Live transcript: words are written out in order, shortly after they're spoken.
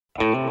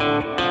Body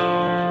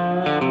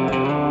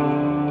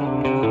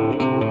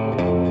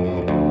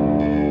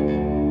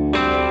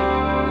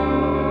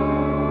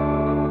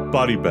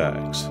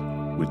Bags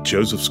with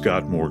Joseph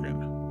Scott Morgan.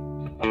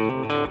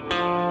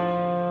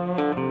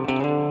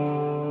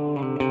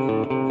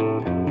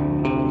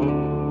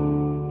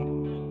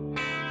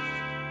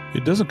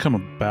 It doesn't come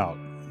about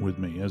with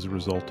me as a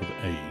result of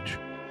age.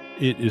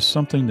 It is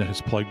something that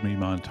has plagued me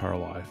my entire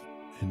life,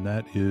 and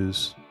that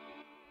is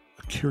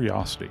a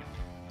curiosity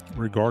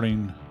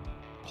regarding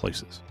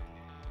places.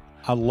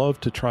 I love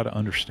to try to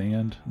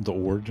understand the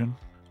origin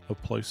of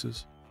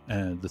places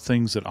and the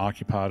things that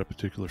occupied a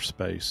particular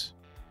space.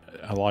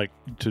 I like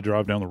to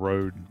drive down the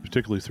road,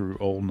 particularly through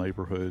old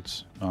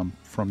neighborhoods. I'm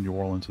from New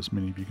Orleans, as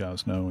many of you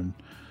guys know, and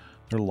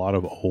there are a lot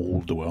of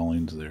old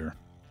dwellings there.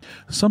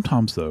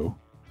 Sometimes, though,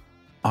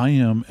 I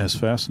am as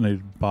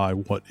fascinated by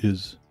what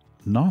is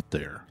not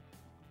there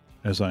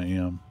as I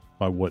am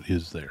by what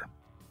is there.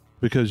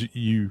 Because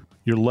you're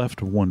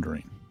left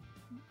wondering,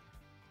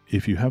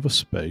 if you have a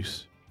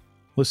space,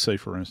 let's say,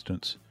 for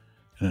instance,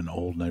 in an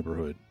old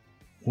neighborhood,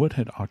 what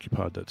had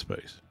occupied that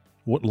space?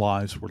 What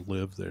lives were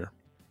lived there?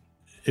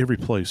 Every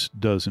place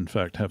does, in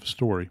fact, have a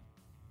story.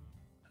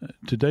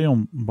 Today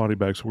on Body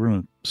Bags, we're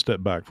going to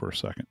step back for a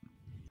second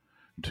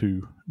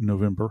to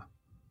November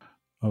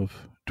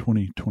of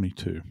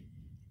 2022,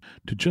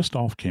 to just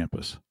off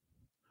campus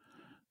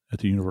at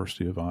the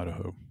University of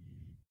Idaho,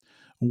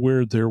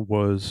 where there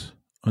was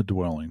a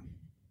dwelling,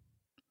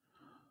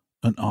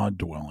 an odd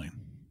dwelling,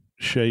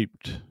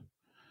 shaped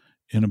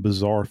in a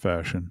bizarre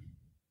fashion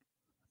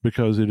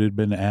because it had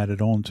been added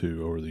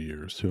onto over the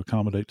years to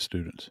accommodate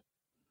students.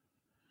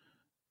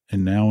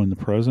 And now in the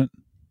present,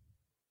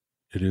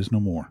 it is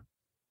no more.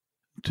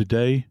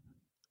 Today,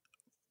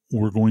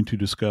 we're going to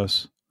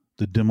discuss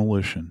the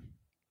demolition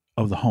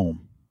of the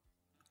home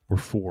where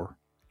 4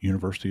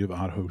 University of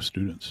Idaho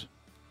students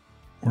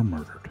were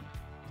murdered.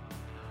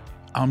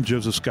 I'm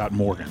Joseph Scott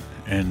Morgan,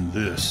 and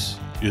this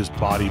is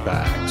Body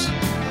Bags.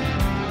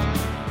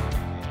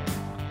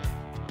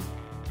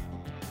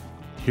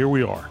 Here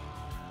we are.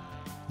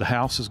 The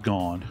house is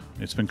gone.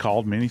 It's been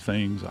called many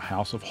things, a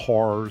house of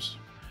horrors.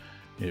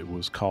 It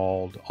was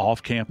called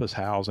off-campus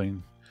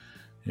housing.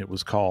 It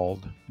was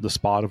called the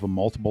spot of a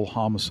multiple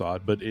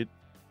homicide, but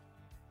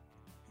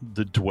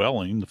the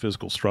dwelling, the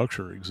physical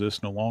structure,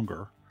 exists no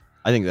longer.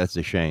 I think that's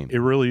a shame. It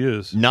really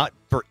is. Not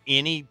for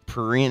any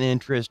prurient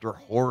interest or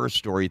horror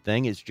story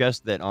thing. It's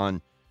just that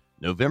on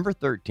November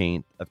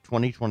 13th of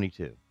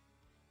 2022,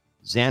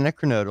 Xana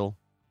Kernodle,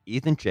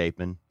 Ethan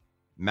Chapin,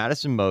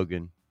 Madison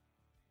Mogan,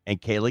 and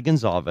Kaylee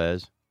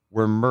Gonzalez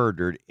were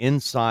murdered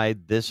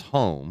inside this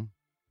home,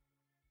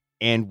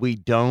 and we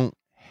don't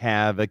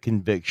have a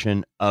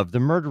conviction of the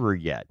murderer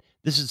yet.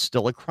 This is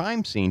still a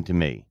crime scene to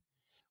me.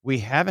 We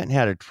haven't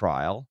had a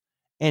trial,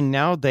 and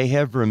now they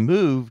have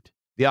removed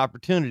the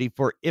opportunity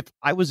for, if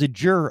I was a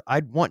juror,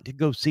 I'd want to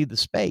go see the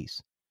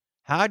space.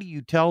 How do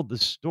you tell the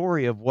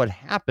story of what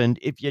happened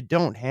if you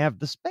don't have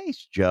the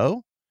space,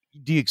 Joe?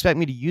 Do you expect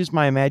me to use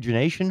my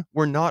imagination?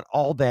 We're not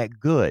all that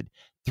good.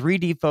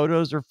 3D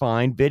photos are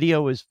fine,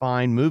 video is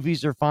fine,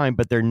 movies are fine,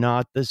 but they're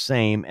not the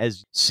same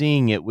as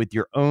seeing it with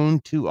your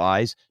own 2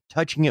 eyes,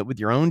 touching it with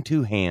your own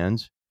 2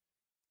 hands.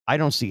 I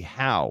don't see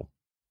how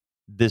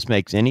this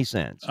makes any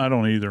sense. I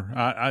don't either.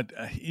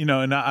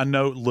 I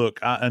know, look,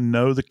 I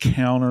know the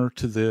counter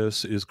to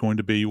this is going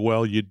to be,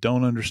 well, you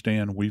don't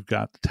understand. We've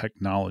got the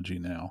technology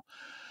now,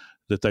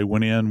 that they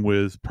went in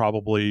with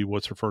probably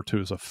what's referred to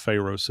as a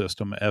FARO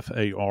system,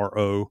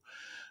 FARO,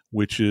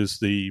 which is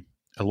the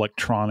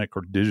electronic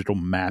or digital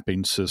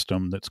mapping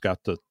system that's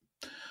got the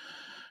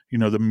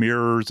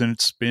mirrors, and it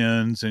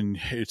spins and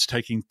it's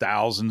taking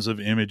thousands of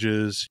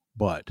images.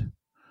 But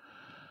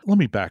let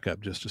me back up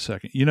just a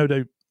second.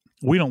 Dave,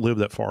 we don't live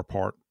that far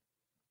apart.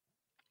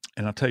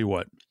 And I'll tell you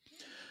what,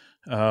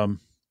 I'll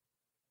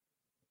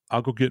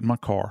go get in my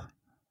car.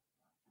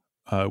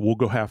 We'll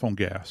go half on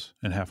gas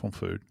and half on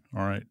food.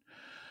 All right.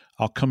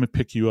 I'll come and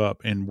pick you up,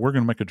 and we're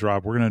going to make a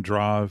drive. We're going to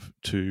drive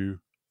to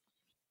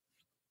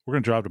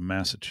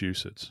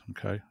Massachusetts.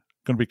 Okay.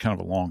 Going to be kind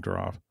of a long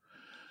drive.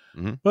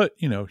 Mm-hmm. But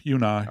you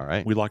and I, all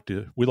right, we like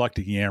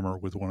to yammer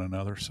with one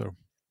another. So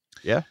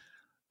yeah.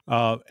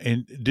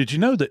 And did you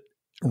know that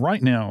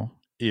right now,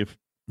 if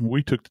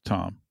we took the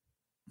time,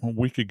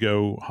 we could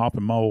go hop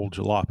in my old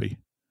jalopy,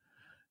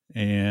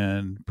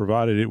 and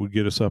provided it would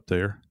get us up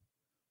there,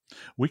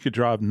 we could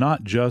drive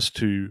not just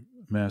to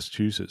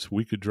Massachusetts,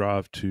 we could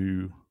drive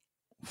to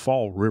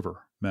Fall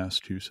River,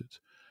 Massachusetts.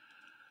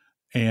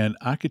 And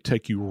I could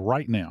take you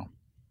right now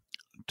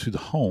to the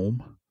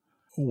home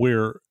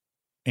where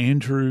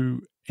Andrew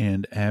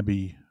and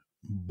Abby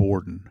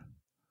Borden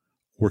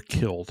were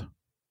killed,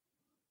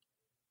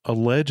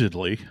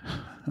 allegedly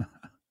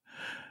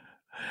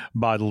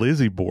by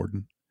Lizzie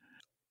Borden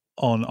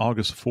on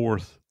August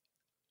 4th,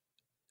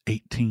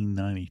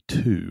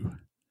 1892.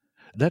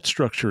 That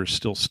structure is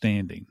still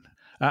standing.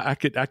 I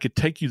could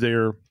take you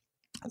there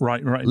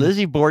right.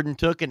 Lizzie Borden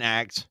took an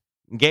axe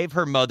and gave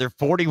her mother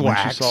 40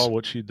 whacks. When she saw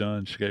what she'd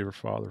done, she gave her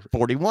father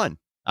 41.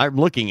 I'm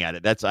looking at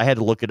it. I had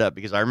to look it up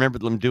because I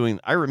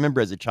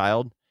remember as a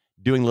child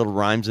doing little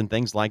rhymes and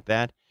things like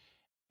that.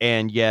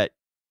 And yet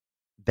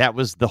that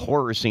was the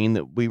horror scene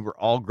that we were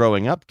all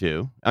growing up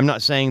to. I'm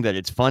not saying that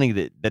it's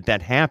funny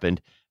that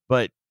happened,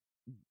 but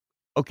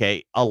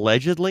okay,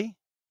 allegedly,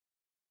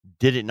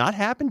 did it not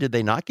happen? Did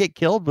they not get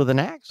killed with an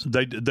axe?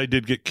 They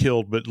did get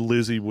killed, but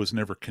Lizzie was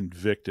never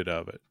convicted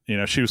of it.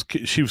 She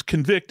was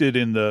convicted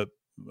in the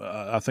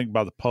I think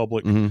by the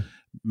public. Mm-hmm.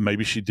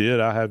 Maybe she did.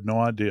 I have no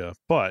idea,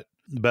 but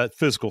that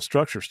physical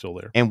structure's still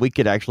there. And we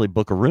could actually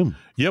book a room.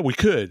 Yeah, we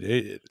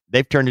could.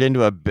 They've turned it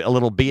into a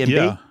little B&B.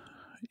 Yeah.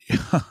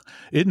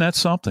 Isn't that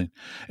something?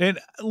 And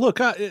look,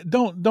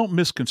 don't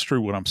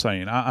misconstrue what I'm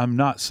saying. I'm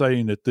not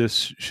saying that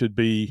this should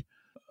be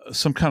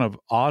some kind of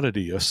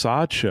oddity, a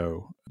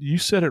sideshow. You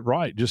said it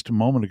right just a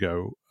moment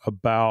ago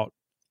about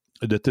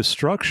that this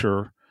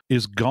structure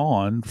is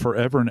gone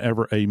forever and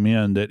ever.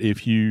 Amen. That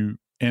if you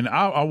and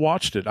I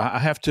watched it. I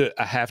have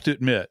to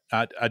admit,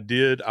 I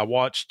did. I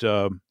watched.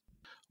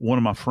 One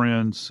of my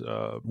friends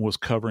was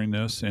covering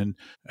this, and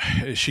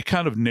she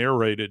kind of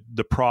narrated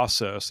the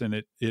process, and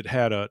it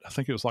had I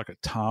think it was like a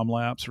time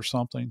lapse or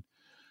something.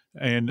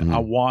 And I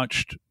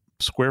watched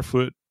square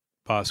foot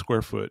by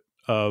square foot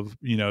of,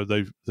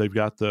 they've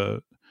got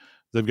the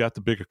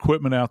big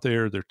equipment out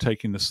there. They're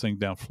taking this thing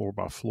down floor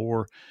by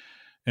floor,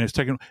 and it's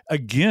taken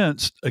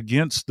against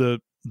the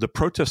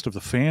protest of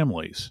the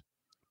families.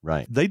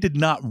 Right. They did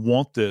not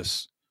want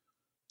this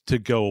to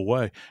go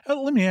away.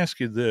 Let me ask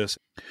you this.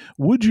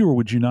 Would you or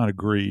would you not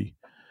agree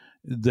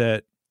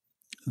that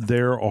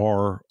there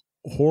are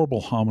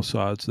horrible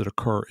homicides that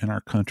occur in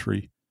our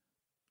country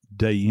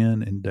day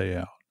in and day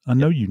out? I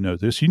know you know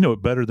this. You know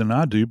it better than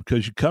I do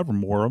because you cover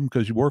more of them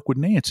because you work with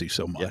Nancy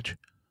so much. Yep.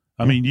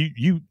 I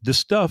mean, this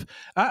stuff,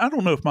 I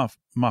don't know if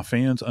my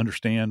fans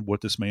understand what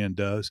this man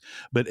does,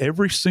 but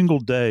every single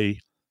day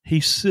he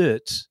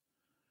sits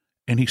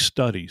and he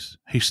studies.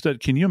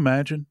 Can you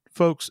imagine,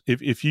 folks,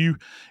 if you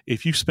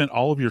spent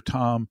all of your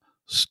time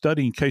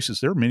studying cases?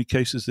 There are many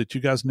cases that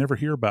you guys never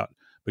hear about,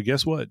 but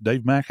guess what?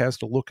 Dave Mack has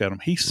to look at them.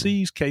 He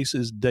sees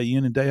cases day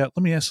in and day out.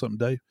 Let me ask something,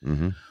 Dave.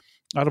 Mm-hmm.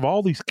 Out of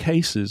all these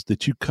cases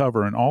that you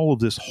cover and all of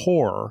this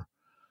horror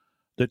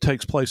that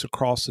takes place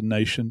across the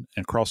nation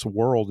and across the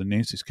world, in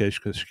Nancy's case,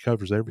 because she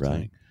covers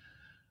everything,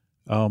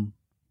 right.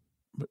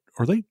 But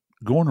are they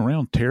going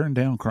around tearing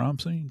down crime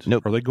scenes?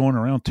 Nope. Are they going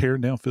around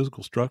tearing down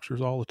physical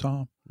structures all the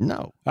time?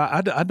 No.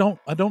 I don't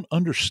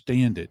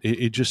understand it.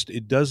 It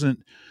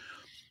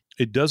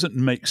doesn't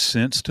make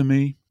sense to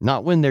me.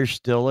 Not when there's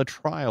still a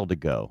trial to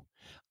go.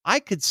 I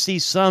could see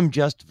some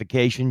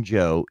justification,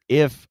 Joe,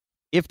 if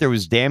there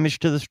was damage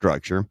to the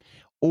structure,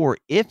 or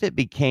if it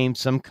became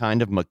some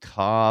kind of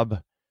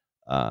macabre,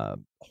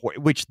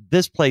 which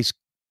this place,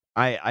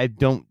 I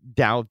don't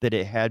doubt that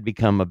it had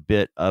become a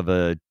bit of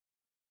a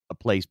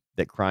place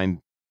that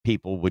crime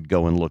people would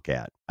go and look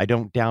at. I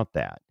don't doubt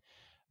that.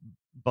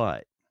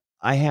 But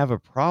I have a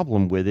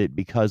problem with it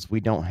because we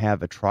don't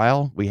have a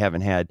trial.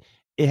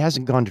 It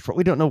hasn't gone to trial.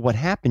 We don't know what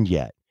happened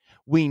yet.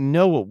 We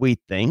know what we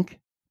think.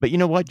 But you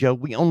know what, Joe?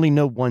 We only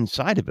know one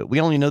side of it. We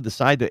only know the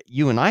side that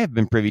you and I have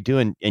been privy to,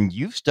 and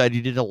you've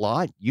studied it a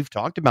lot. You've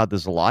talked about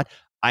this a lot.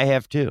 I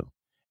have too.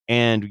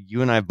 And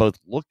you and I have both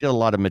looked at a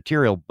lot of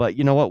material, but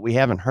you know what? We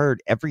haven't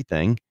heard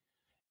everything.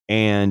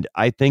 And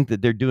I think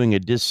that they're doing a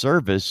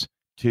disservice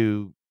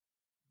to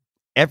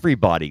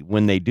everybody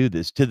when they do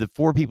this, to the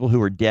 4 people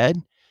who are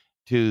dead,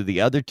 to the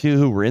other 2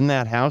 who were in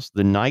that house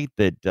the night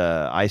that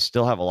I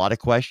still have a lot of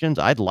questions.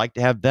 I'd like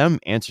to have them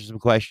answer some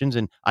questions,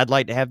 and I'd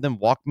like to have them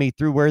walk me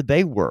through where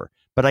they were,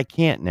 but I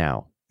can't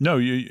now. No,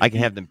 I can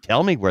have them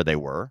tell me where they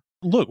were.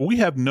 Look, we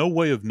have no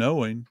way of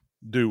knowing,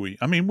 do we?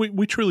 I mean,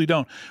 we truly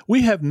don't.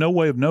 We have no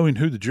way of knowing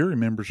who the jury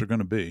members are going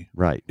to be.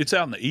 Right. It's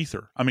out in the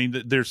ether. I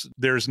mean,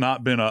 there's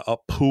not been a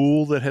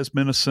pool that has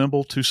been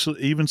assembled to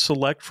even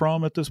select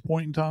from at this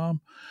point in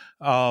time.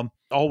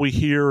 All we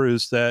hear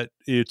is that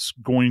it's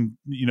going,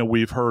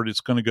 we've heard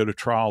it's going to go to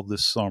trial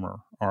this summer.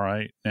 All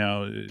right.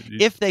 Now,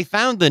 if they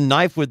found the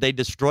knife, would they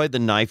destroy the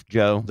knife,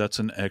 Joe? That's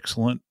an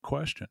excellent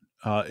question.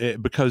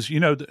 Because,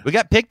 we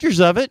got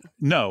pictures of it.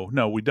 No,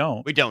 we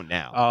don't. We don't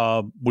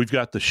now. We've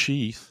got the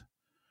sheath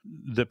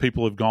that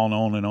people have gone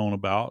on and on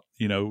about,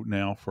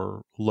 now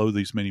for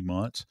these many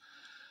months.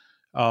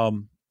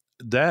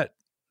 That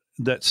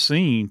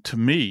scene to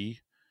me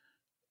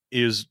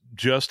is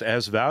just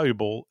as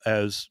valuable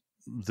as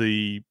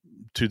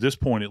to this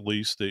point at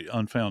least, the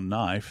unfound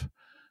knife,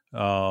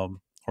 or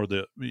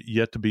the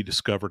yet to be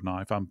discovered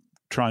knife. I'm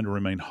trying to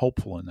remain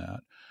hopeful in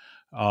that.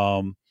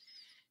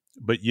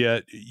 But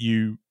yet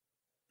you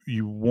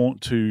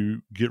want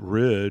to get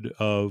rid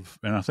of,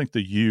 and I think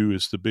the you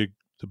is the big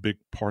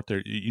part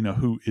there.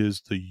 Who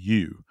is the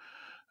you?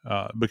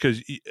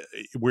 Because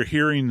we're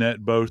hearing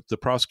that both the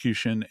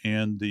prosecution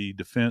and the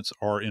defense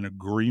are in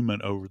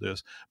agreement over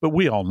this, but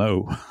we all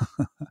know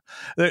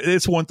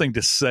it's one thing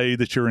to say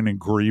that you're in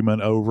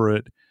agreement over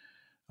it.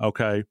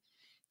 Okay.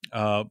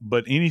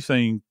 But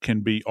anything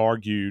can be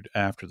argued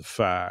after the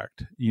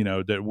fact,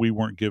 that we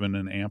weren't given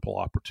an ample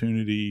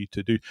opportunity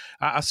to do.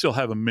 I still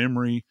have a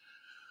memory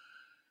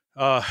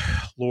Uh,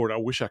 Lord, I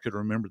wish I could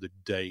remember the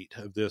date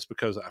of this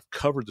because I've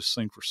covered this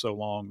thing for so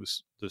long.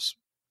 This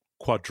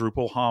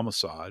quadruple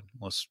homicide.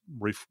 Let's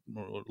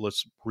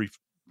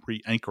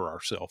re-anchor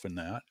ourselves in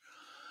that.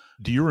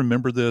 Do you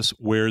remember this,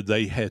 where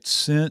they had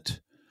sent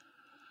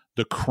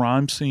the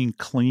crime scene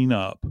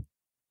cleanup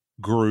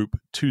group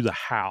to the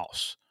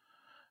house?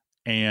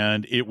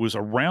 And it was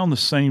around the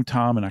same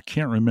time, and I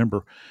can't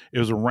remember, it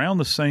was around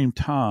the same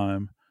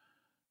time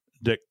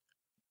that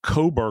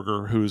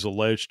Koberger, who is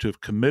alleged to have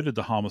committed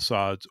the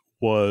homicides,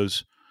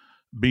 was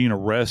being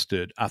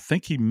arrested. I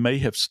think he may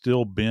have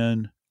still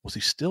been, was he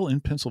still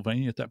in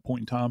Pennsylvania at that point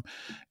in time?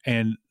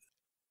 And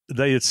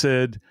they had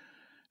said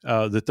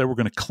that they were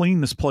going to clean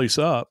this place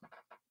up.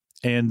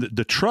 And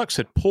the trucks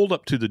had pulled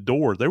up to the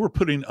door. They were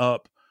putting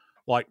up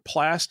like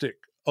plastic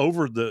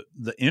over the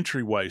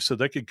entryway so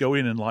they could go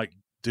in and like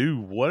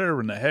do whatever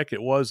in the heck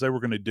it was they were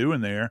going to do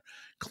in there,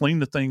 clean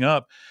the thing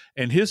up.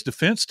 And his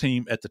defense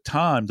team at the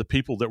time, the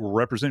people that were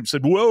representing,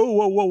 said,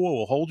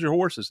 whoa, hold your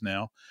horses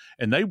now.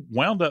 And they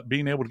wound up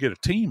being able to get a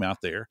team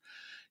out there,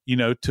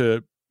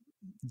 to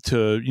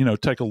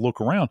take a look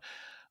around.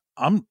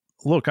 I'm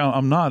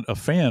not a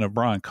fan of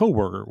Brian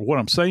Koberger. What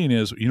I'm saying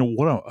is,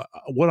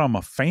 what I'm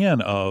a fan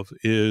of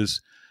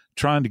is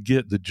trying to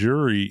get the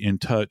jury in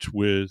touch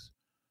with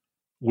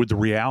the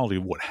reality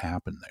of what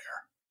happened there.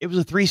 It was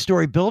a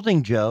 3-story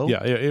building, Joe.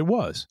 Yeah, it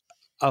was.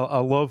 I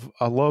love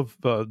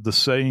the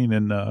saying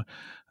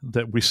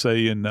that we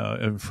say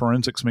in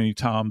forensics many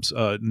times.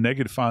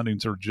 Negative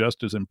findings are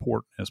just as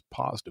important as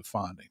positive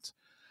findings,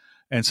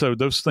 and so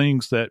those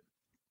things that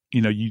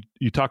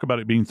you talk about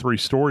it being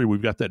 3-story.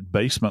 We've got that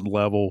basement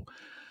level,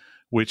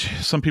 which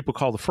some people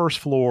call the first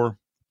floor.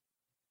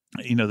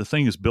 The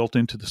thing is built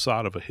into the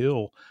side of a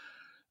hill.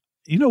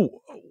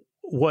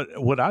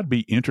 What I'd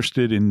be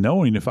interested in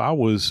knowing, if I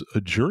was a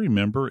jury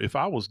member, if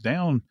I was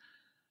down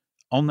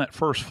on that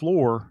first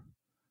floor,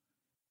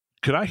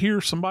 could I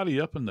hear somebody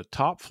up in the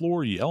top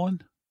floor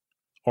yelling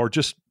or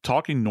just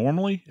talking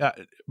normally?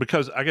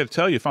 Because I got to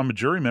tell you, if I'm a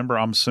jury member,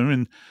 I'm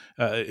assuming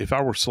if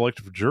I were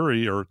selected for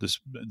jury, or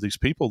these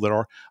people that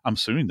are, I'm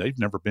assuming they've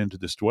never been to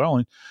this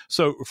dwelling.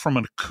 So from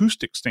an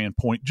acoustic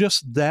standpoint,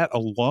 just that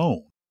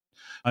alone,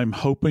 I'm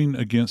hoping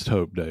against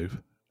hope,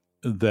 Dave,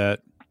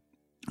 that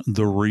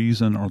the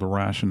reason or the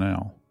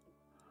rationale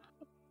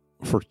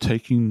for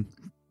taking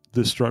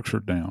this structure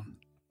down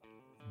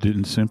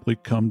didn't simply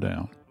come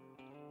down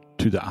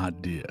to the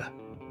idea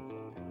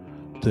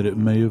that it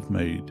may have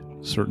made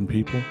certain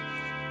people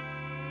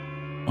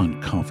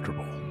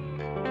uncomfortable.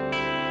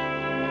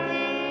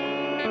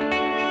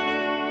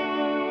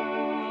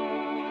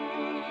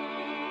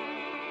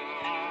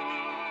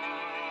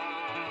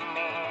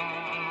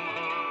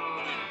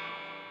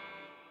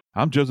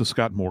 I'm Joseph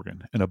Scott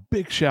Morgan, and a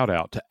big shout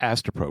out to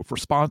Astapro for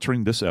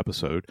sponsoring this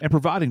episode and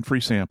providing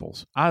free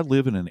samples. I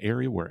live in an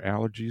area where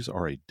allergies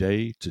are a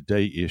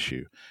day-to-day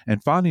issue,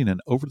 and finding an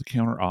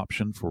over-the-counter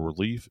option for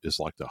relief is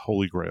like the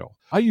holy grail.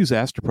 I use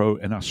Astapro,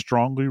 and I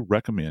strongly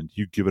recommend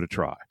you give it a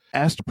try.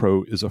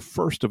 Astapro is a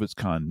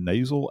first-of-its-kind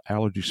nasal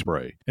allergy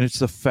spray, and it's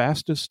the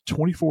fastest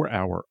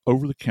 24-hour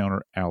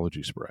over-the-counter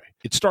allergy spray.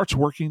 It starts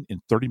working in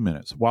 30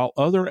 minutes, while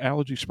other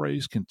allergy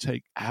sprays can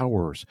take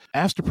hours.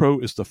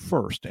 Astapro is the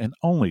first and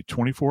only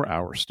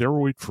 24-hour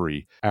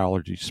steroid-free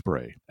allergy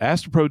spray.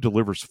 Astapro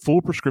delivers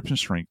full prescription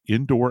strength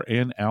indoor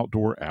and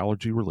outdoor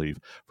allergy relief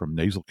from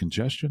nasal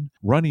congestion,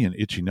 runny and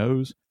itchy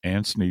nose,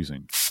 and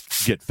sneezing.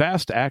 Get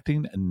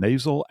fast-acting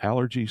nasal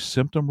allergy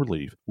symptom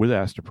relief with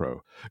Astapro.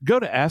 Go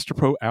to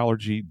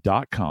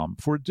astaproallergy.com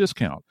for a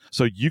discount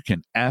so you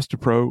can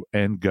Astapro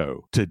and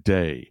go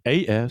today.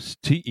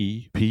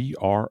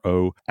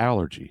 ASTEPRO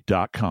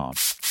allergy.com.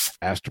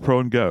 Astapro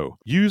and go.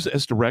 Use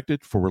as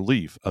directed for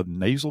relief of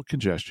nasal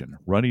congestion,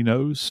 runny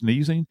nose,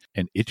 sneezing,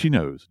 and itchy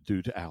nose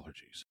due to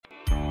allergies.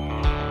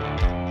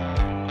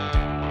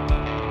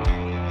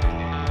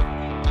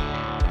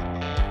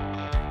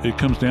 It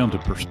comes down to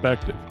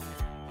perspective.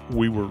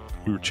 We were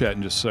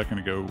chatting just a second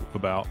ago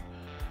about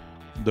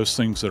those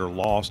things that are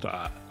lost.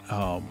 I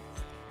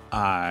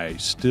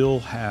still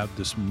have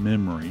this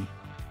memory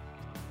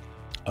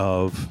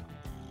of,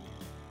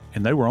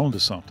 and they were onto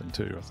something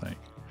too, I think.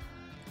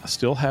 I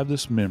still have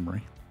this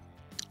memory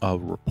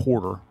of a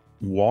reporter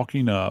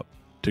walking up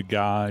to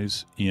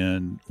guys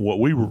in what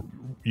we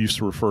used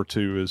to refer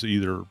to as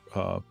either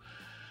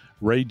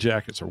raid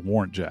jackets or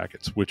warrant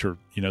jackets, which are,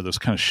 those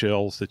kind of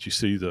shells that you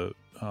see the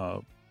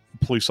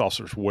police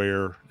officers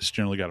wear. It's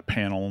generally got a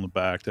panel on the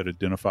back that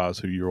identifies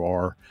who you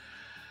are.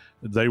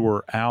 They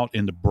were out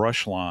in the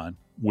brush line,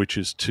 which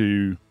is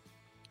to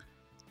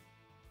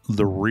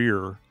the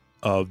rear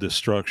of the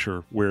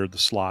structure where the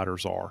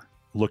sliders are,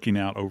 looking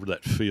out over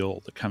that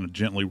field that kind of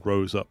gently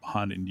rose up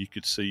behind it. And you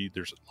could see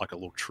there's like a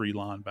little tree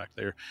line back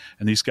there.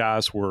 And these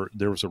guys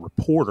there was a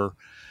reporter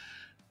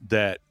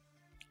that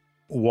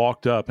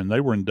walked up, and they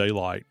were in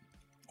daylight,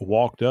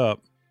 walked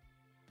up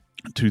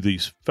to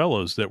these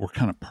fellows that were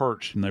kind of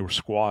perched, and they were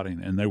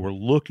squatting, and they were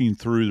looking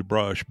through the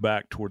brush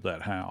back toward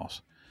that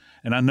house.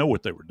 And I know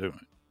what they were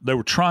doing. They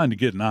were trying to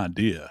get an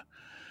idea,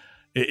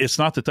 It's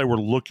not that they were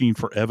looking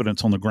for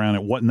evidence on the ground.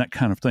 It wasn't that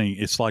kind of thing.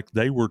 It's like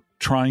they were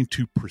trying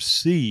to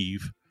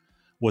perceive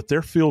what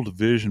their field of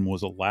vision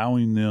was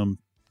allowing them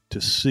to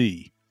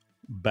see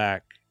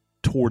back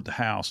toward the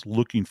house,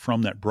 looking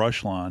from that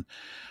brush line.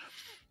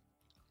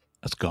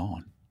 That's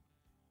gone.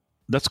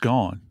 That's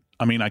gone.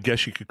 I mean, I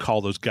guess you could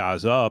call those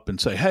guys up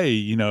and say, hey,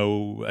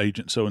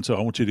 Agent so-and-so,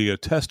 I want you to go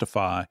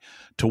testify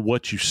to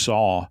what you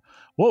saw.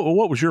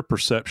 What was your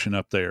perception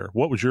up there?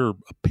 What was your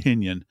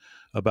opinion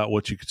about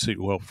what you could see?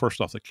 Well,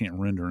 first off, they can't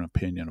render an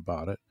opinion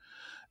about it.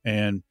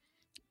 And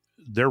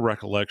their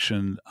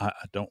recollection, I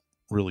don't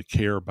really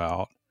care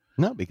about.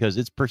 No, because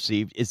it's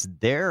perceived.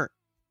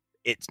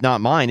 It's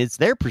not mine. It's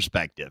their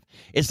perspective.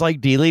 It's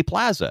like Dealey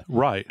Plaza.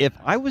 Right. If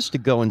I was to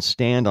go and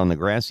stand on the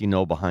grassy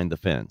knoll behind the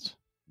fence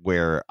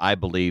where I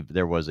believe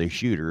there was a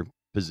shooter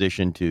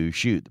positioned to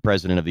shoot the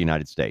president of the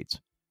United States,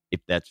 if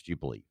that's what you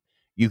believe,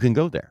 you can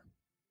go there.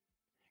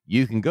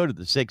 You can go to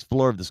the 6th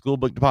floor of the school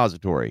book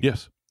depository.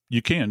 Yes,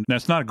 you can.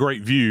 That's not a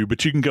great view,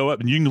 but you can go up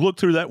and you can look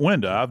through that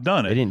window. I've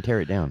done it. They didn't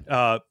tear it down.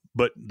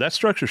 But that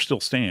structure's still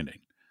standing.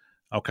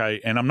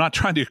 Okay. And I'm not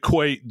trying to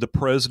equate the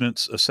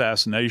president's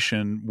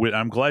assassination with,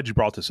 I'm glad you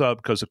brought this up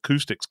because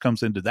acoustics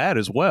comes into that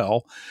as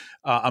well.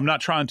 I'm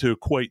not trying to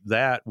equate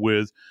that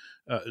with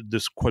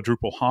this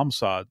quadruple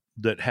homicide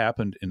that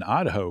happened in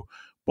Idaho,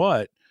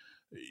 but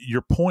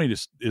your point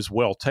is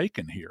well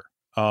taken here.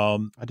 I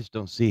just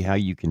don't see how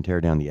you can tear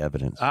down the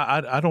evidence.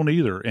 I don't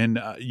either. And,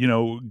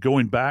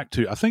 going back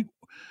to, I think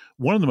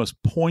one of the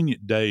most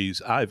poignant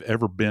days I've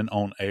ever been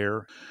on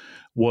air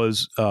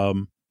was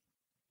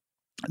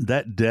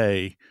that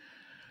day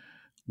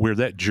where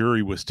that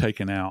jury was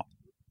taken out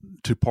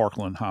to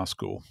Parkland High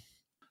School.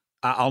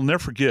 I'll never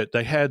forget,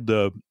 they had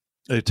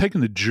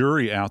taken the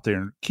jury out there,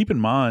 and keep in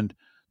mind,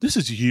 this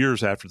is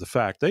years after the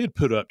fact. They had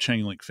put up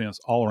chain link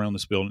fence all around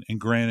this building, and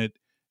granted,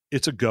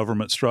 it's a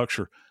government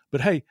structure.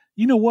 But hey,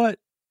 you know what?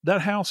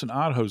 That house in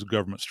Idaho is a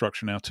government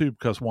structure now too,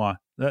 because why?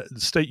 The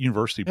state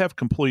university have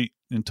complete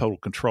and total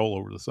control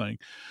over the thing.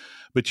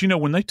 But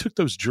when they took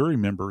those jury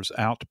members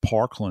out to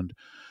Parkland,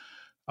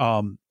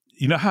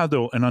 you know how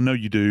and I know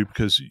you do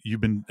because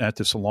you've been at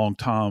this a long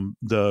time.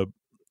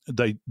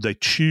 They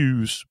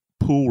choose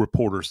pool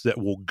reporters that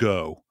will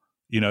go.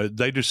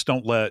 They just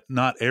don't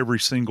not every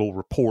single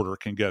reporter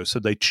can go. So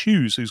they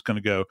choose who's going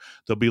to go.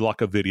 There'll be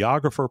like a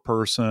videographer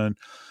person,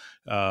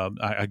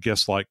 I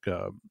guess like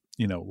a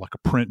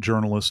print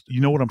journalist.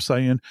 You know what I'm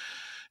saying?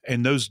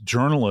 And those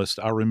journalists,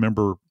 I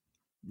remember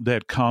they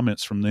had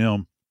comments from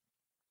them,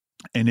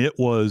 and it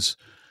was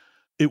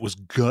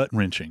gut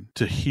wrenching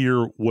to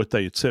hear what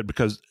they had said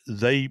because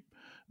they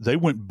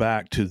went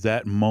back to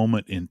that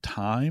moment in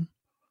time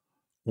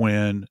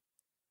when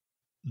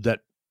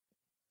that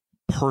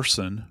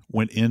person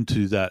went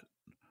into that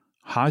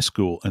high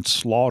school and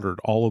slaughtered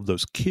all of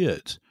those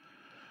kids.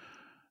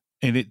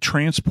 And it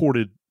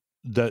transported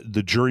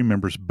the jury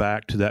members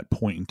back to that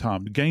point in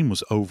time. The game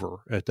was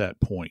over at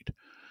that point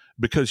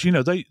because,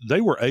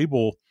 they were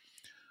able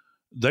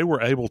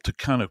to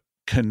kind of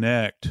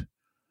connect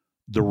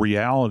the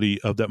reality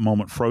of that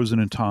moment frozen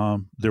in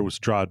time. There was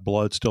dried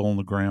blood still on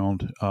the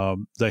ground.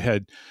 They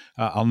had,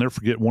 I'll never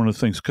forget one of the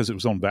things, because it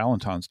was on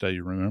Valentine's Day,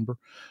 you remember?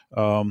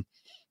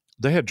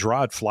 They had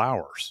dried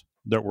flowers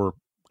that were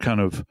kind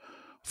of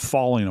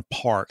falling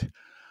apart,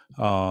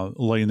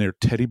 laying there,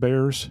 teddy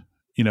bears,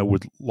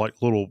 with like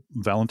little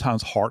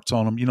Valentine's hearts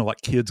on them,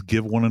 like kids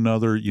give one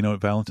another,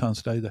 at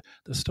Valentine's Day. That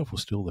stuff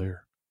was still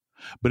there.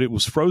 But it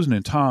was frozen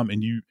in time,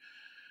 and you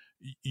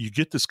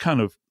get this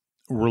kind of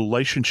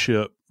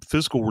relationship,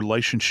 physical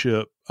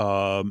relationship,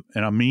 and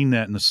I mean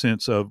that in the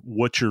sense of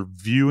what you're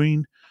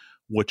viewing,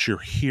 what you're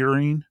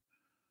hearing,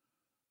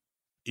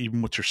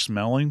 even what you're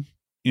smelling,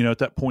 at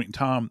that point in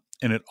time,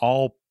 and it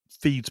all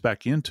feeds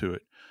back into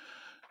it.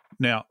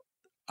 Now,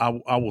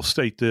 I will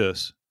state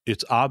this.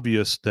 It's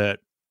obvious that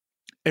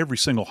every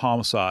single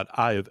homicide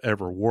I have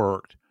ever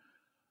worked,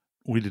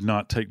 we did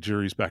not take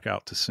juries back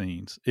out to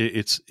scenes.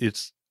 It's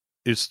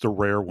the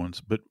rare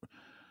ones, but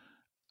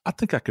I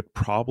think I could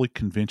probably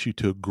convince you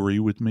to agree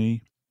with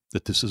me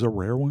that this is a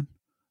rare one.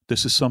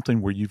 This is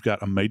something where you've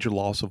got a major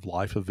loss of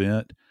life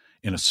event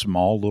in a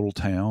small little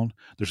town.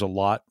 There's a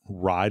lot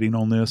riding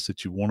on this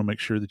that you want to make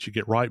sure that you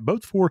get right,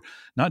 both for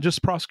not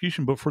just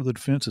prosecution, but for the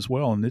defense as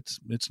well. And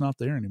it's not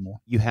there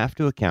anymore. You have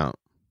to account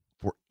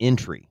for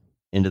entry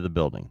into the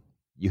building.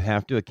 You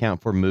have to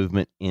account for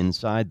movement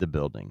inside the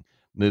building,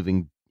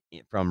 moving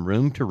from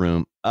room to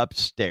room,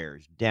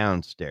 upstairs,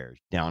 downstairs,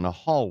 down a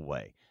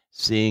hallway,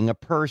 seeing a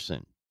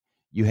person.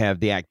 You have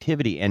the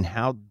activity and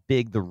how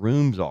big the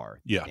rooms are,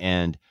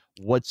 and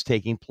what's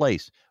taking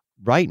place.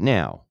 Right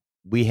now,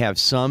 we have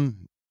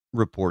some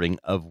reporting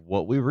of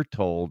what we were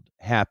told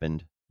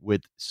happened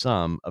with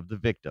some of the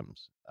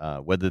victims,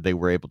 whether they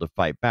were able to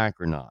fight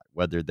back or not,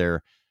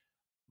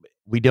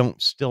 we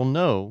don't still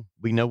know.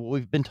 We know what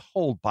we've been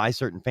told by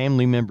certain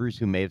family members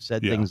who may have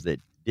said things that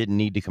didn't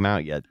need to come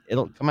out yet.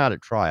 It'll come out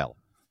at trial,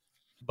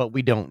 but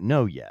we don't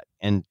know yet.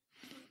 And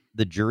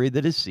the jury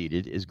that is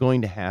seated is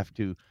going to have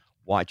to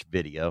watch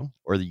video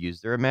or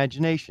use their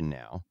imagination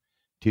now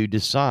to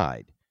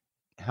decide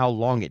how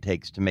long it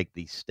takes to make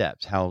these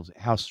steps.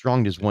 How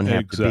strong does one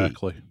have to be?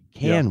 Exactly.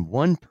 Yeah. Can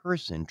one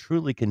person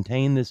truly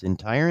contain this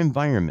entire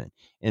environment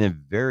in a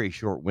very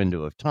short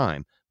window of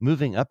time,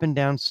 moving up and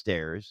down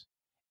stairs,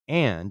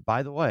 and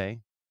by the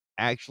way,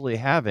 actually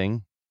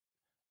having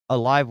a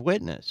live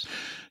witness?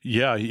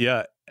 Yeah.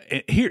 Yeah.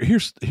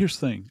 Here's the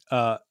thing.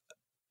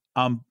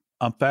 I'm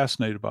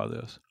fascinated by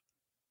this.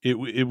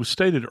 It was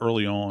stated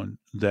early on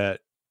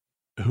that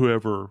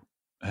whoever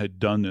had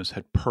done this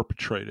had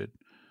perpetrated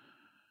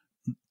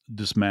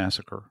this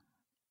massacre.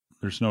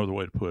 There's no other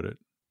way to put it.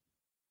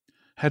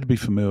 Had to be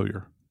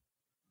familiar.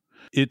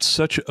 It's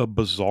such a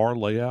bizarre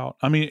layout.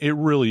 I mean, it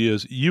really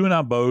is. You and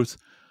I both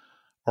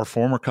are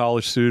former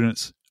college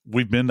students.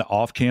 We've been to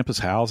off-campus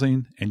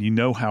housing, and you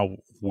know how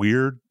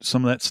weird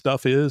some of that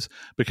stuff is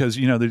because,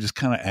 they just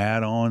kind of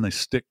add on, they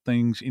stick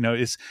things,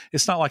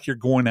 it's not like you're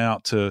going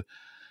out to,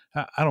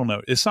 I don't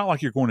know. It's not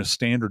like you're going to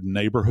standard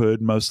neighborhood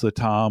most of the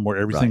time where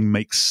everything Right.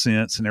 makes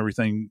sense and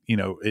everything,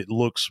 it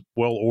looks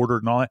well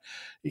ordered and all that.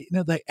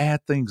 They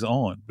add things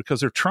on because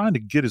they're trying to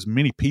get as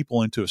many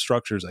people into a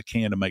structure as they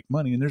can to make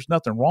money. And there's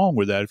nothing wrong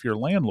with that if you're a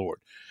landlord.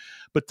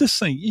 But this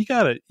thing, you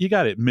gotta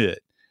admit,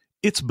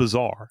 it's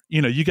bizarre.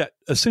 You got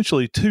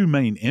essentially two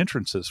main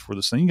entrances for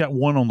this thing. You got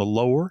one on the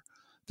lower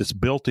that's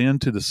built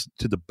into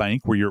to the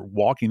bank where you're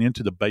walking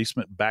into the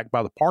basement back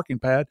by the parking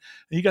pad,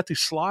 and you got these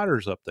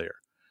sliders up there.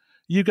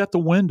 You got the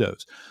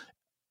windows.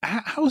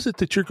 How is it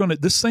that you're going to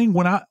this thing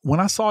when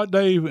I saw it,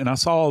 Dave, and I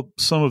saw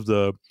some of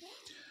the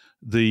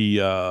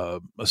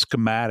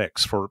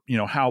schematics for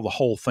how the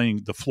whole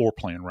thing, the floor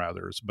plan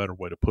rather is a better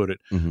way to put it,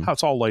 Mhm. how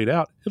it's all laid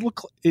out.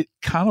 It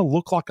kind of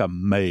looked like a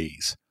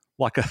maze,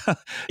 like a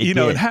It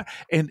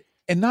did.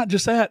 and not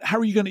just that. How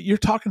are you going to? You're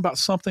talking about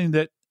something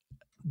that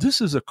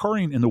this is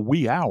occurring in the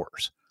wee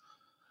hours,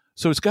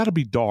 so it's got to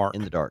be dark.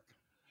 In the dark.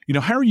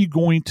 How are you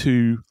going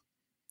to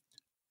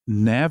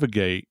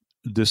navigate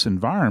this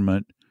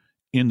environment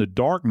in the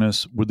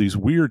darkness with these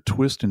weird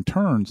twists and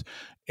turns?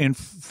 And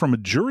from a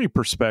jury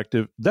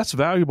perspective, that's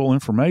valuable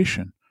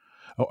information.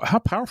 How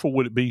powerful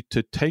would it be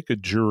to take a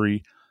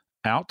jury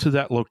out to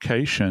that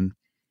location?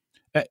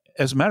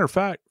 As a matter of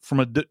fact,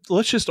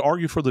 let's just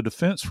argue for the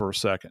defense for a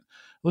second.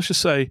 Let's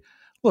just say,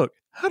 look,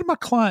 how did my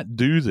client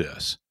do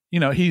this?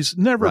 He's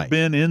never Right.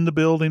 been in the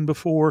building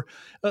before.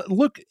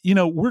 Look,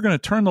 we're going to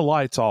turn the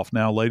lights off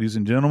now, ladies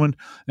and gentlemen.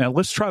 Now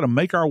let's try to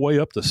make our way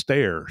up the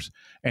stairs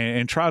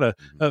and try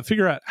to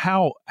figure out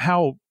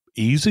how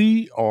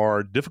easy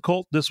or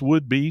difficult this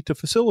would be to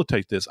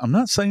facilitate this. I'm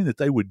not saying that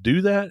they would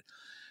do that,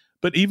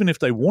 but even if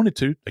they wanted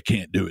to, they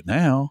can't do it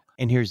now.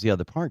 And here's the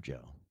other part,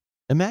 Joe.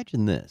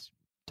 Imagine this,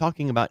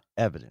 talking about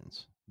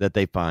evidence that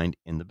they find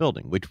in the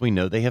building, which we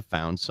know they have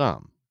found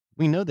some.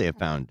 We know they have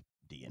found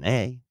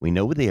DNA. We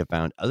know they have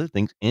found other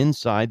things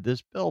inside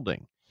this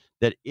building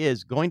that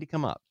is going to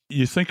come up.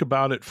 You think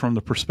about it from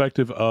the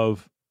perspective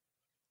of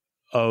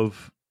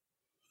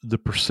the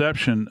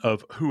perception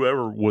of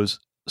whoever was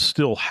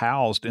still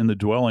housed in the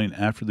dwelling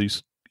after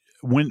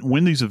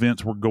when these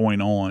events were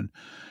going on.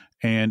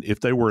 And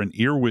if they were an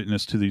ear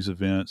witness to these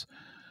events,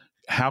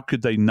 how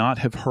could they not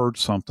have heard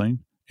something?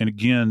 And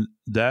again,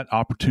 that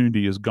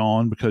opportunity is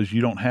gone because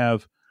you don't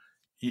have,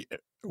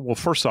 well,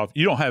 first off,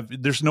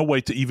 there's no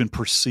way to even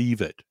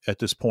perceive it at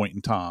this point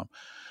in time.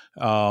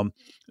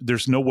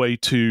 There's no way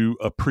to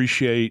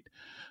appreciate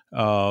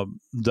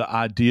the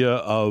idea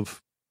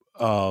of,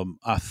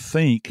 I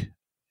think,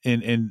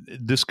 and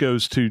this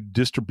goes to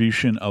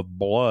distribution of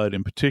blood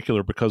in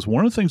particular, because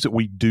one of the things that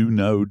we do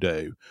know,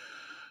 Dave,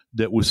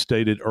 that was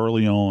stated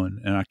early on,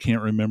 and I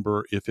can't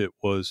remember if it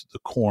was the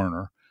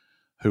coroner,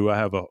 who I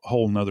have a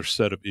whole nother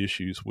set of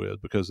issues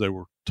with because they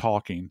were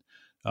talking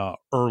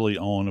early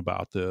on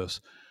about this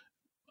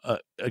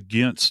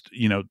against,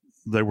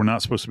 they were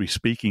not supposed to be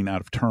speaking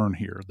out of turn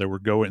here. They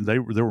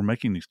were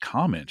making these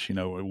comments,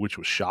 which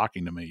was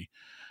shocking to me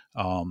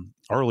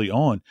early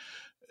on.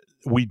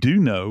 We do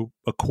know,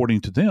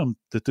 according to them,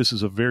 that this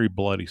is a very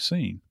bloody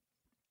scene.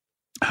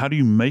 How do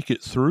you make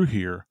it through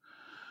here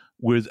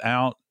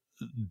without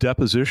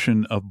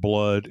deposition of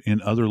blood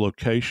in other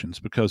locations?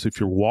 Because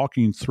if you're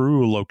walking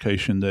through a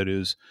location that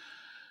is,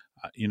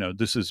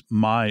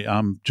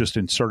 I'm just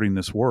inserting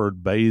this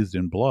word, bathed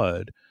in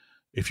blood.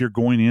 If you're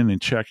going in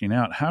and checking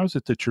out, how is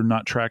it that you're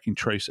not tracking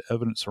trace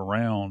evidence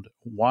around?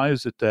 Why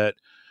is it that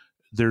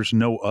there's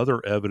no other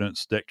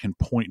evidence that can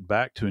point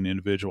back to an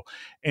individual?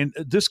 And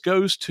this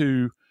goes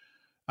to,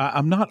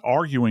 I'm not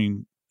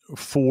arguing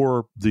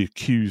for the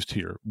accused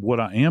here. What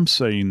I am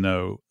saying,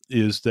 though,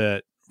 is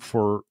that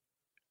for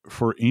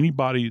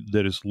anybody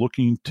that is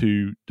looking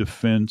to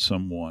defend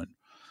someone,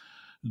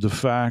 the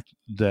fact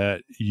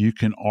that you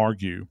can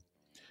argue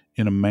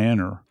in a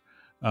manner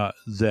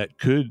that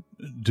could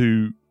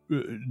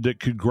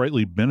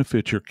greatly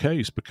benefit your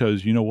case,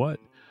 because you know what?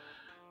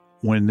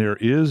 When there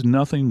is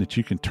nothing that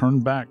you can turn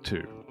back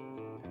to,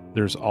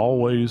 there's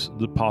always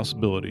the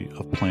possibility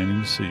of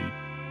planting the seed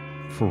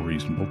for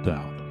reasonable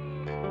doubt.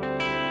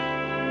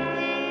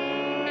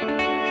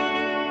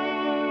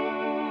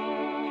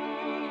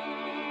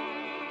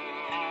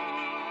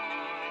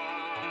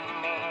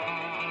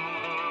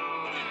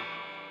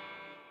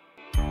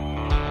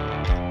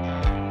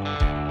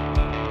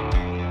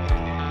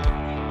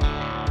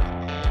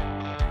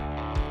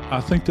 I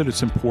think that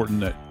it's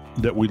important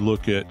that we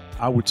look at,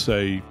 I would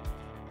say,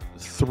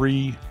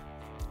 3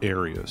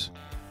 areas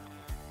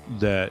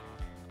that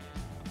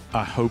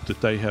I hope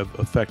that they have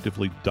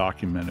effectively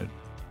documented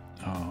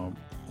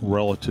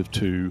relative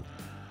to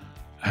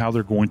how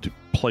they're going to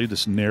play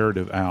this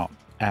narrative out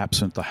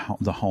absent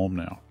the home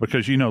now.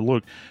 Because,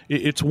 look,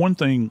 it's one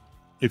thing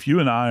if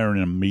you and I are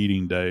in a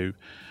meeting, Dave,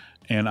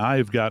 and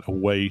I've got a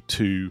way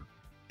to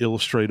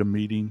illustrate a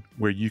meeting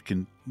where you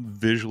can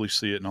visually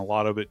see it, and a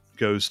lot of it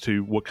goes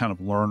to what kind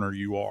of learner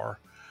you are.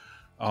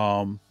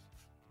 My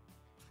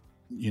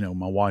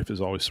wife is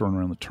always throwing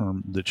around the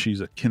term that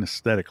she's a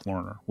kinesthetic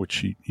learner, which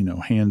she,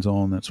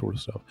 hands-on, that sort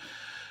of stuff.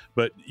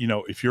 But,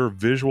 if you're a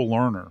visual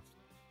learner,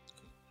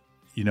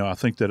 I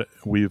think that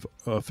we've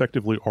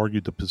effectively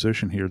argued the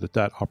position here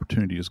that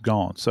opportunity is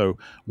gone. So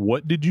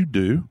what did you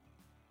do,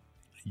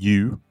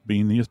 you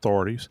being the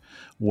authorities,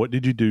 what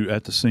did you do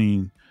at the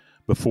scene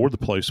before the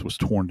place was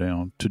torn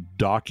down to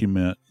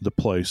document the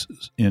place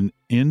in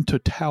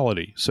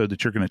totality so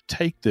that you're going to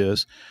take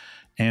this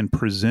and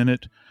present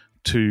it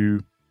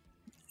to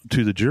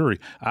the jury?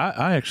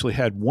 I actually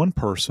had one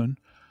person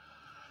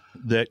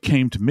that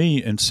came to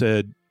me and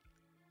said,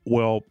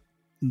 well,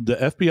 the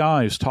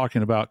FBI is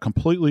talking about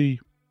completely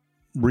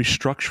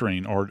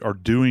restructuring or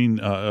doing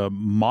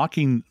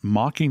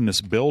mocking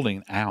this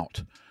building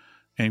out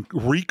and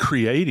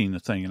recreating the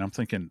thing. And I'm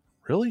thinking,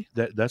 really?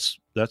 That's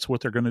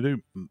what they're going to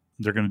do?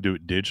 They're going to do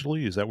it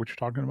digitally? Is that what you're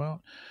talking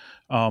about?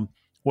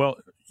 Well,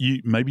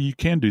 maybe you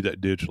can do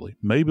that digitally.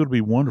 Maybe it'll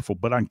be wonderful.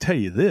 But I can tell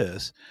you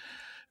this: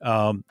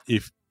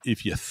 if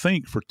you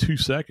think for 2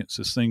 seconds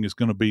this thing is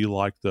going to be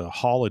like the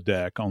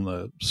holodeck on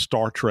the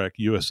Star Trek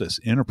USS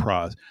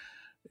Enterprise,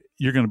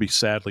 you're going to be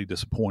sadly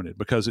disappointed,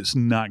 because it's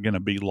not going to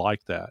be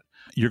like that.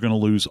 You're going to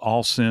lose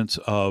all sense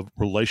of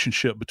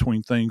relationship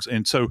between things.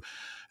 And so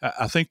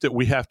I think that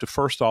we have to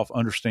first off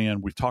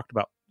understand, we've talked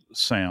about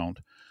sound.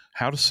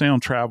 How does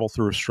sound travel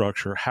through a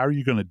structure? How are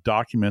you going to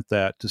document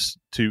that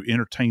to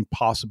entertain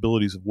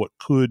possibilities of what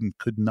could and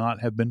could not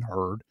have been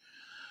heard?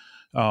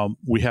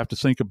 We have to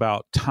think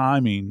about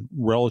timing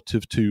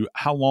relative to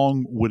how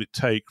long would it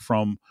take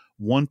from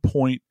one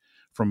point,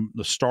 from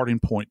the starting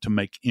point, to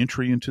make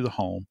entry into the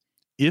home.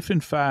 If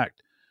in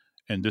fact,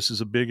 and this is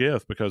a big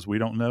if because we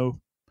don't know,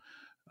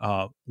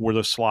 were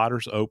the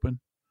sliders open?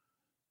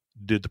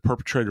 Did the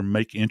perpetrator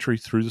make entry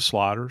through the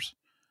sliders?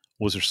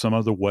 Was there some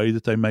other way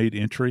that they made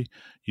entry?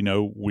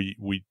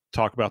 We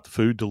talk about the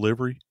food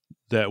delivery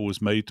that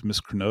was made to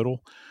Miss Kernodle.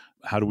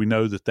 How do we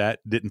know that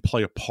didn't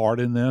play a part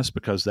in this?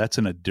 Because that's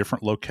in a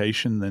different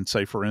location than,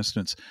 say, for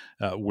instance,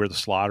 where the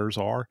sliders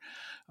are.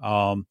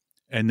 And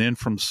then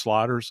from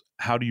sliders,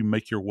 how do you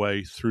make your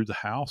way through the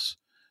house?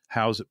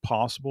 How is it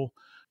possible?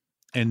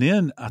 And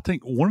then I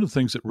think one of the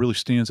things that really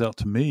stands out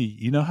to me,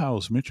 how I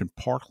was mentioned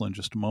Parkland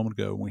just a moment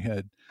ago, we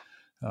had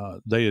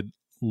they had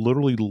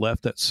literally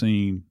left that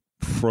scene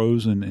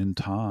frozen in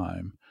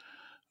time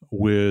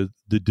with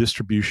the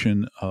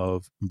distribution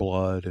of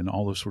blood and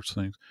all those sorts of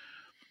things.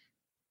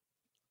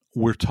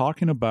 We're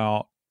talking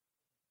about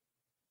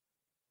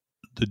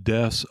the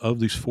deaths of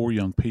these 4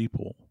 young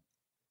people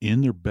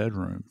in their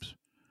bedrooms.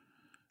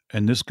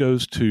 And this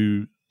goes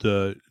to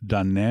the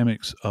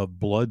dynamics of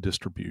blood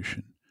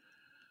distribution.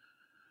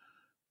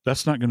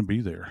 That's not going to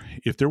be there.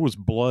 If there was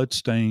blood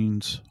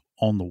stains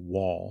on the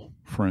wall,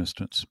 for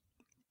instance,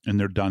 and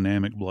they're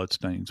dynamic blood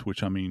stains,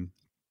 which, I mean,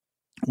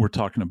 we're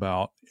talking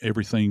about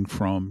everything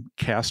from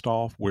cast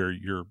off, where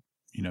you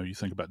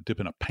think about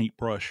dipping a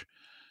paintbrush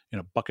in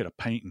a bucket of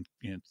paint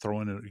and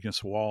throwing it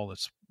against the wall.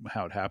 That's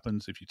how it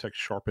happens. If you take a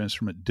sharp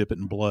instrument, dip it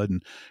in blood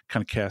and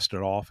kind of cast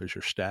it off as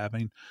you're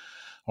stabbing,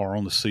 or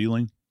on the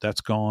ceiling,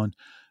 that's gone.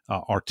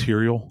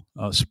 Arterial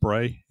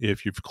spray,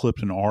 if you've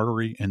clipped an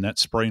artery and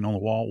that's spraying on the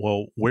wall,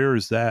 well, where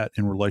is that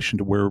in relation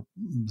to where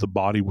the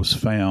body was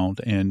found?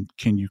 And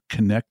can you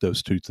connect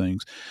those two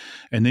things?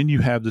 And then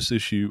you have this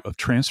issue of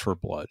transfer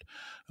blood.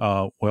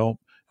 Well,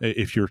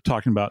 if you're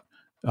talking about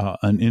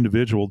an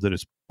individual that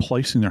is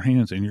placing their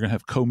hands, and you're going to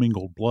have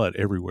commingled blood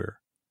everywhere,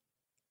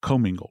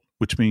 commingled,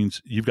 which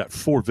means you've got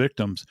 4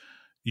 victims.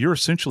 You're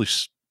essentially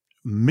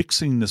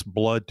mixing this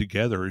blood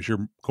together as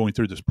you're going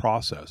through this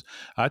process.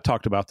 I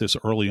talked about this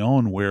early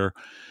on, where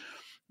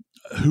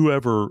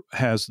whoever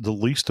has the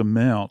least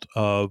amount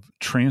of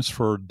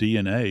transferred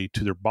DNA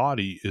to their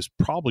body is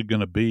probably going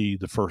to be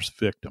the first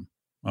victim.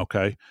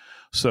 Okay.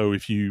 So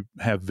if you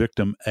have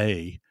victim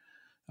A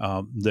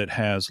that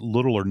has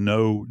little or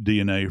no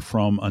DNA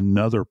from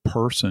another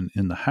person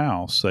in the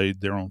house, say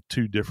they're on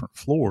 2 different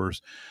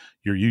floors,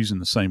 you're using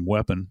the same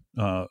weapon,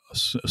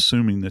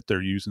 assuming that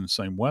they're using the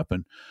same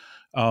weapon,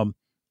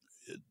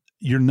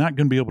 you're not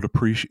going to be able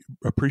to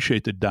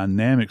appreciate the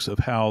dynamics of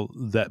how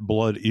that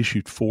blood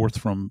issued forth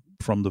from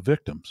the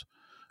victims.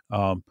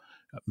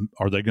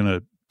 Are they going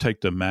to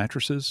take the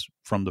mattresses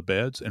from the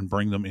beds and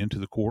bring them into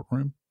the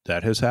courtroom?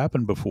 That has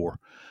happened before.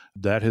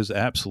 That has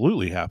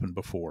absolutely happened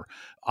before.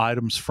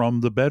 Items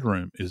from the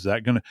bedroom. Is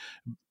that going to,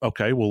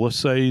 okay, well, let's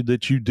say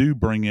that you do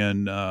bring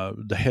in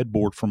the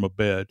headboard from a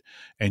bed,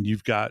 and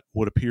you've got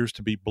what appears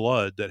to be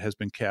blood that has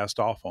been cast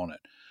off on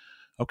it.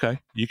 Okay,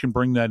 you can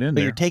bring that in But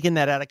there. you're taking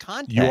that out of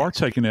context. You are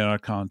taking it out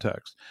of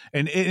context.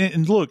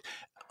 And look,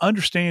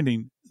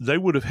 understanding they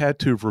would have had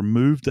to have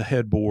removed the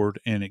headboard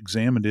and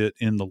examined it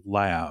in the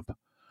lab.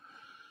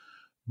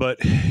 But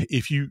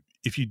if you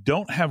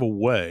don't have a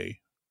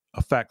way,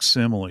 a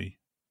facsimile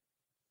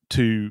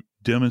to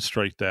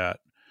demonstrate that,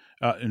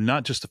 and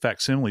not just the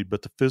facsimile,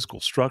 but the physical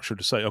structure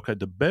to say, okay,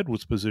 the bed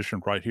was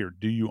positioned right here.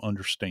 Do you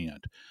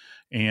understand?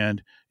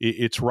 And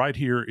it's right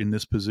here in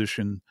this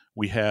position.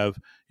 We have,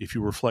 if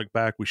you reflect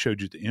back, we showed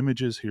you the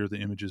images. Here are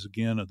the images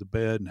again of the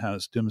bed and how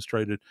it's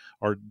demonstrated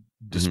or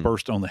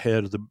dispersed on the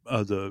head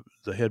of the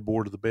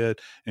headboard of the bed,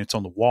 and it's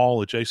on the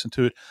wall adjacent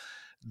to it.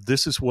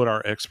 This is what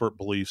our expert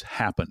believes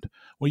happened.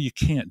 Well, you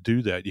can't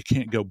do that. You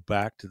can't go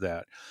back to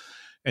that.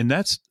 And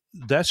that's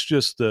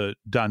just the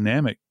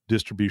dynamic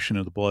distribution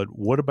of the blood.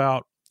 What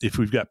about if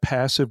we've got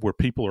passive where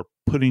people are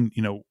putting,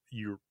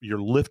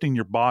 you're lifting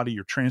your body,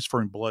 you're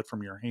transferring blood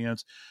from your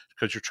hands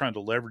because you're trying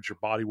to leverage your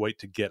body weight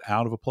to get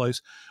out of a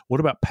place? What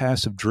about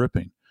passive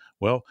dripping?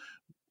 Well,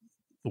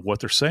 what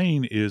they're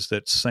saying is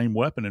that same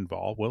weapon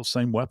involved. Well,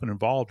 same weapon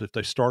involved. If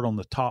they start on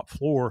the top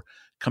floor,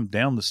 come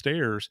down the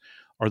stairs,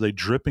 are they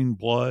dripping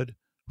blood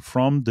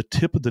from the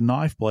tip of the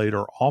knife blade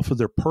or off of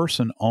their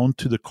person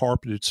onto the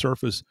carpeted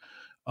surface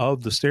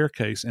of the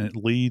staircase, and it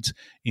leads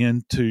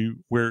into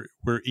where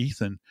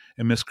Ethan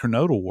and Miss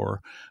Kernodle were?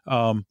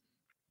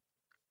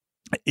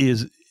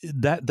 Is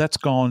that's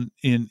gone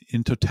in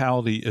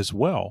totality as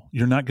well.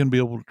 You're not going to be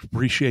able to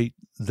appreciate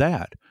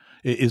that.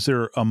 Is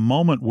there a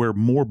moment where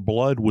more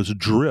blood was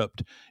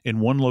dripped in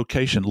one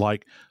location,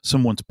 like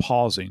someone's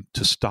pausing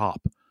to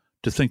stop,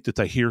 to think that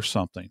they hear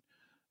something,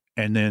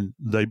 and then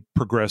they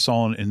progress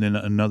on, and then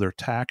another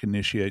attack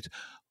initiates?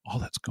 Oh,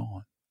 that's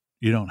gone.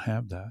 You don't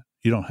have that.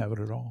 You don't have it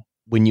at all.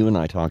 When you and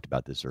I talked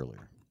about this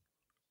earlier,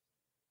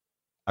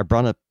 I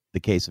brought up the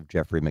case of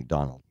Jeffrey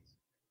McDonald,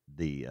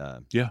 the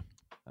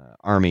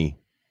Army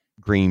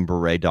Green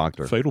Beret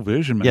doctor. Fatal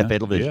Vision, man. Yeah,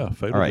 Fatal Vision. Yeah,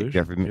 Fatal all right, Vision.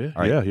 Jeffrey.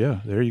 Yeah, yeah.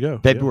 There you go.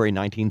 February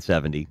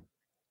 1970.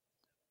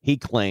 He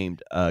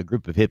claimed a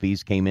group of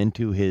hippies came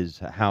into his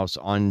house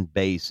on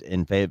base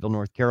in Fayetteville,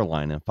 North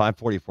Carolina,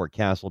 544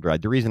 Castle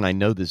Drive. The reason I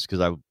know this is because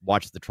I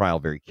watched the trial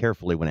very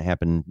carefully when it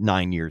happened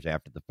 9 years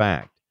after the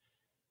fact.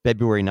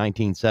 February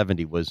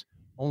 1970 was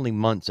only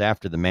months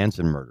after the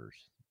Manson murders,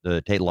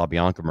 the Tate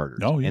LaBianca murders.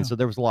 Oh, yeah. And so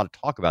there was a lot of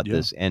talk about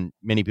this, and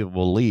many people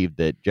believe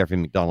that Jeffrey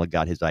McDonald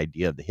got his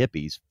idea of the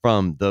hippies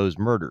from those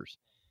murders.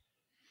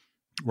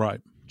 Right.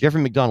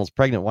 Jeffrey McDonald's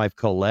pregnant wife,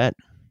 Colette,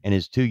 and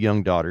his two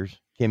young daughters,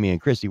 Kimmy and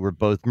Christy, were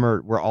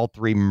all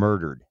three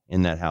murdered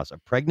in that house. A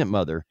pregnant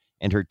mother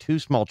and her two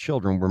small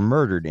children were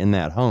murdered in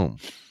that home,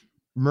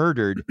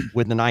 murdered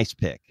with an ice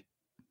pick.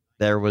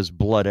 There was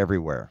blood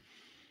everywhere.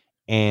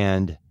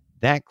 And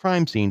that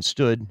crime scene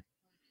stood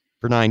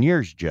for 9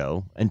 years,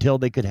 Joe, until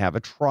they could have a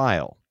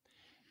trial.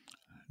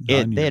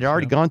 They had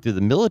already gone through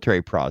the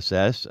military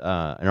process,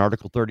 an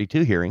Article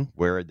 32 hearing,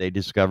 where they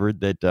discovered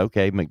that,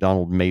 okay,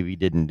 McDonald maybe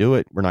didn't do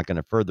it. We're not going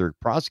to further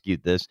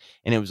prosecute this.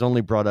 And it was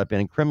only brought up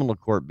in criminal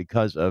court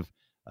because of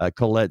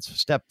Colette's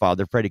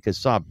stepfather, Freddie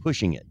Kassab,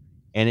 pushing it.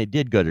 And it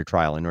did go to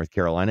trial in North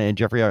Carolina. And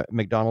Jeffrey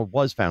McDonald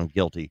was found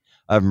guilty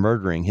of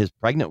murdering his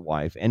pregnant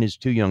wife and his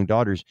two young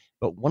daughters.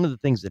 But one of the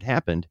things that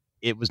happened,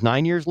 it was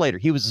 9 years later.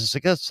 He was a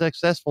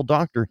successful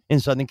doctor in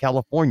Southern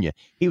California.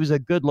 He was a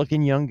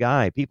good-looking young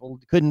guy. People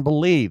couldn't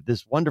believe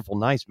this wonderful,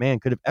 nice man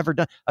could have ever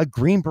done. A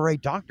Green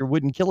Beret doctor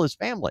wouldn't kill his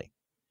family.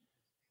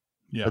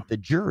 Yeah. But the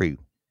jury,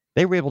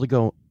 they were able to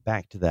go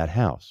back to that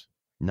house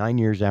 9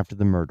 years after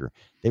the murder.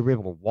 They were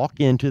able to walk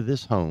into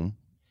this home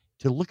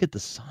to look at the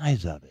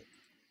size of it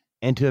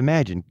and to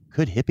imagine,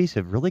 could hippies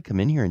have really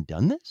come in here and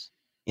done this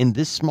in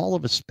this small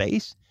of a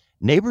space?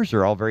 Neighbors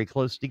are all very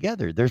close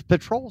together. There's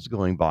patrols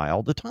going by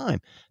all the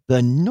time.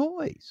 The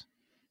noise,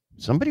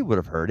 somebody would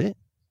have heard it.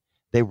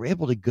 They were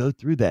able to go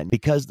through that.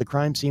 Because the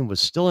crime scene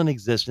was still in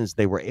existence,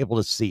 they were able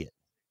to see it.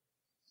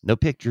 No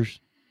pictures,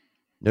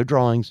 no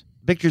drawings.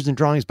 Pictures and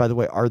drawings, by the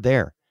way, are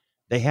there.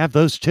 They have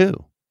those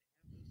too.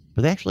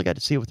 But they actually got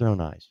to see it with their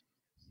own eyes.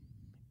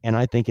 And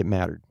I think it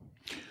mattered.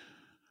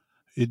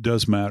 It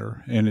does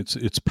matter. And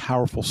it's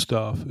powerful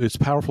stuff. It's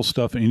powerful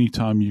stuff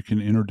anytime you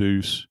can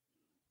introduce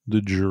the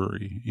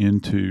jury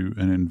into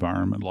an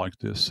environment like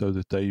this so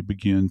that they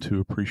begin to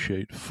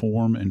appreciate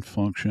form and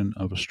function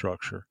of a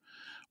structure,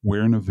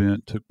 where an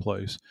event took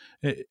place.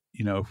 If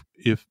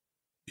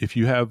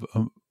you have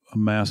a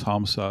mass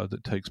homicide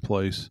that takes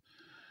place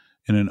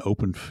in an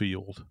open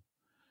field,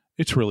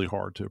 it's really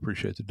hard to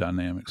appreciate the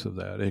dynamics of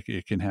that.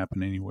 It can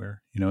happen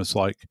anywhere. It's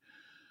like,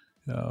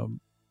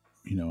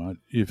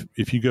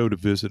 if you go to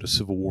visit a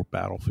Civil War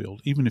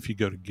battlefield, even if you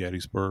go to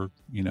Gettysburg,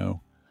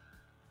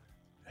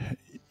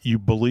 you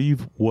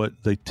believe what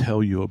they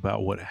tell you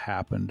about what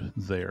happened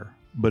there,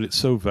 but it's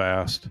so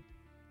vast,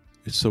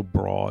 it's so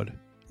broad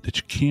that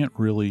you can't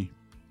really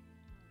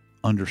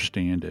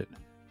understand it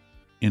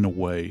in a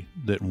way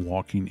that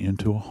walking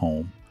into a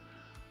home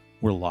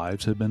where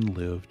lives have been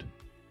lived,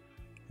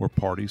 where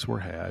parties were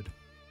had,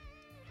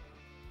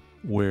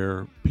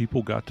 where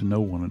people got to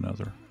know one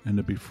another and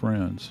to be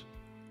friends,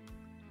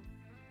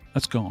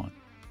 That's gone.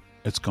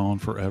 It's gone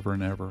forever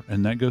and ever.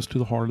 And that goes to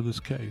the heart of this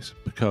case,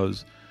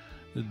 because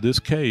this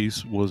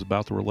case was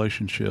about the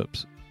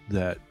relationships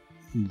that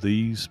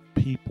these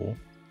people,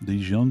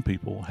 these young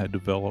people, had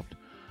developed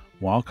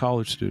while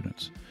college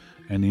students,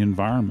 and the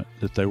environment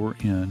that they were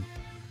in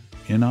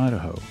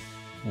Idaho,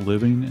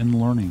 living and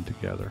learning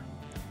together.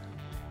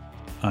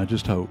 I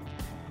just hope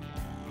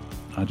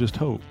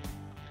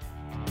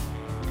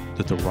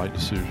that the right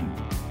decision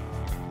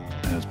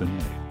has been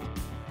made.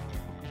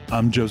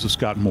 I'm Joseph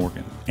Scott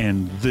Morgan,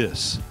 and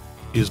this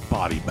is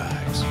Body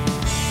Bags.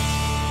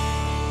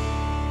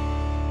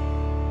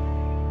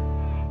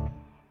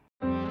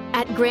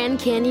 At Grand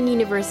Canyon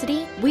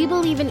University, we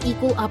believe in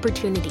equal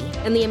opportunity,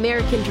 and the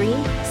American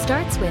dream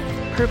starts with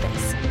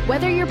purpose.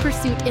 Whether your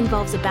pursuit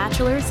involves a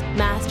bachelor's,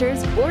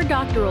 master's, or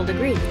doctoral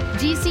degree,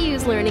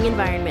 GCU's learning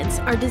environments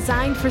are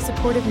designed for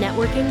supportive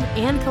networking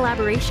and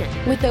collaboration.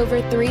 With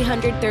over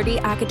 330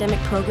 academic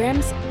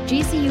programs,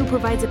 GCU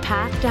provides a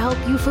path to help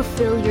you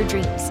fulfill your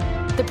dreams.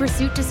 The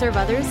pursuit to serve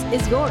others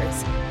is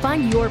yours.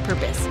 Find your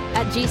purpose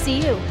at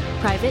GCU.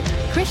 Private,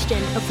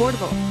 Christian,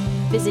 affordable.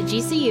 Visit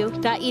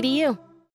gcu.edu.